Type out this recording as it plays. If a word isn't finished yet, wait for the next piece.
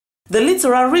The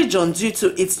littoral region, due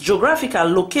to its geographical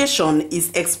location, is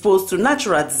exposed to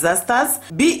natural disasters,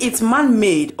 be it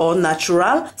man-made or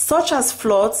natural, such as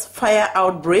floods, fire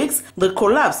outbreaks, the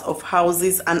collapse of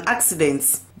houses and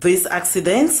accidents. These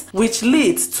accidents, which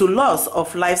lead to loss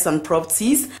of lives and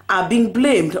properties, are being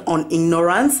blamed on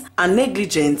ignorance and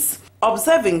negligence.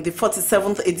 Observing the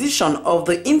 47th edition of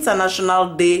the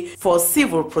International Day for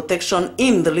Civil Protection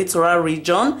in the Littoral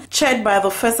Region, chaired by the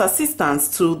First Assistant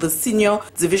to the Senior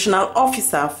Divisional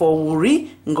Officer for Wuri,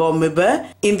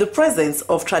 Ngomebe, in the presence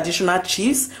of traditional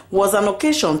chiefs, was an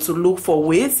occasion to look for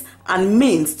ways and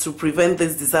means to prevent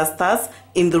these disasters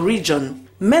in the region.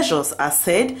 Measures are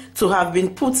said to have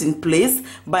been put in place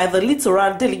by the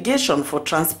Littoral Delegation for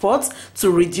Transport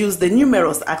to reduce the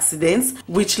numerous accidents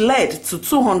which led to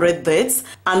 200 deaths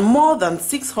and more than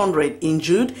 600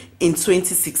 injured in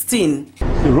 2016.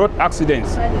 The road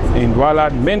accidents in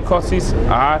Douala, the main causes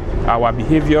are our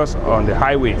behaviors on the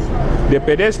highway. The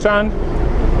pedestrian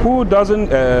who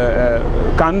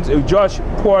can't judge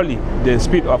poorly the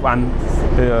speed of an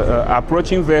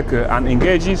approaching vehicle and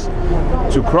engages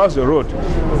to cross the road,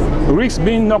 risks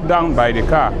being knocked down by the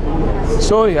car.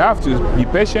 So you have to be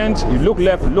patient, you look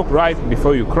left, look right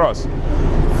before you cross.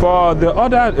 For the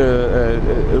other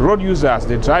road users,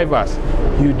 the drivers,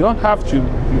 you don't have to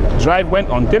drive when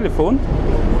on telephone.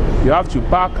 You have to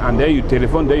park and then you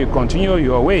telephone, then you continue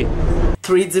your way.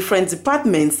 3 different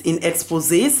departments in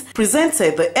exposés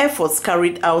presented the efforts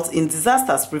carried out in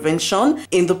disasters prevention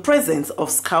in the presence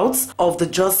of scouts of the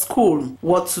Just School.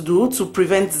 What to do to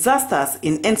prevent disasters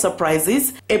in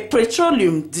enterprises, a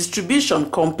petroleum distribution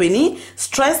company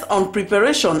stressed on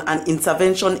preparation and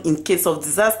intervention in case of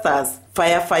disasters.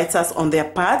 Firefighters, on their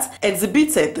part,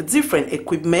 exhibited the different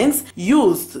equipments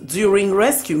used during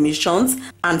rescue missions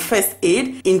and first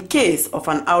aid in case of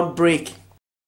an outbreak.